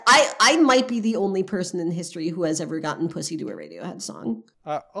I might be the only person in history who has ever gotten pussy to a Radiohead song.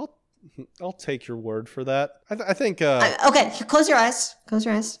 I'll take your word for that. I think. Okay, close your eyes. Close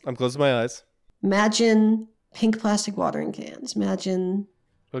your eyes. I'm closing my eyes. Imagine pink plastic watering cans. Imagine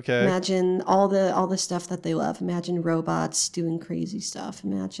all the stuff that they love. Imagine robots doing crazy stuff.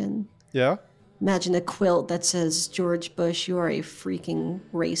 Imagine a quilt that says, George Bush, you are a freaking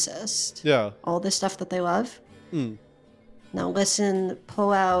racist. Yeah. All the stuff that they love. Now listen,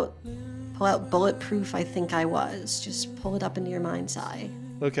 pull out Bulletproof, I Think I Was. Just pull it up into your mind's eye.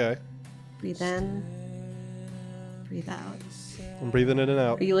 Okay. Breathe in. Breathe out. I'm breathing in and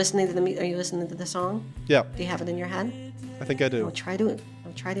out. Are you listening to the song? Yeah. Do you have it in your head? I think I do. I'll try to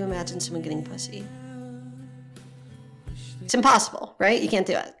imagine someone getting pussy. It's impossible, right? You can't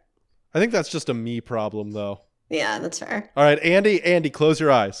do it. I think that's just a me problem, though. Yeah, that's fair. All right, Andy, close your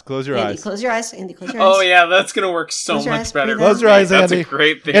eyes. Close your eyes. Close your eyes. Andy, close your eyes. Oh, yeah, that's going to work so much better. Close your eyes, Andy. That's a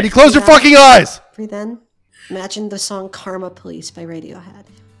great thing. Andy, close your fucking eyes! Breathe in. Imagine the song Karma Police by Radiohead.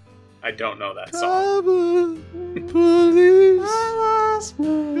 I don't know that song. Police.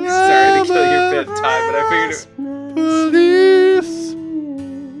 Sorry to kill your bedtime, but I figured it... Police.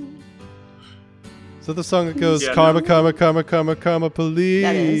 Is that the song that goes karma, police?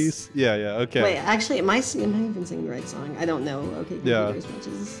 That is. Yeah, okay. Wait, actually, am I even singing the right song? I don't know. Okay, computer as much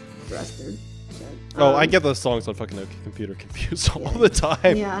as the rest of their shit. I get those songs on fucking OK Computer confused all the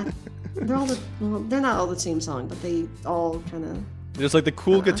time. Yeah. They're not all the same song, but they all kind of... There's like the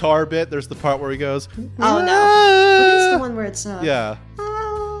cool guitar bit. There's the part where he goes... Oh, no. But it's the one where it's... yeah.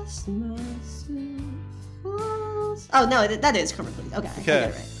 Oh, no, that is Karma Police. Okay. I got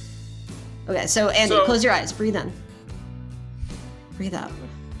it right. Okay, so Andy, close your eyes. Breathe in. Breathe out.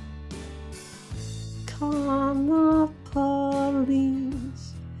 Karma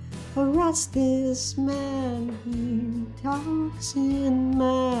Police, arrest this man. He talks in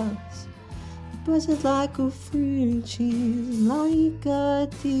mass. Buzzes like a free cheese, like a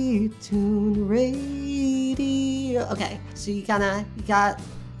detuned radio. Okay, so you got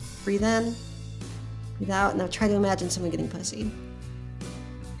breathe in, breathe out. Now try to imagine someone getting pussy.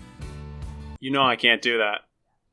 You know I can't do that.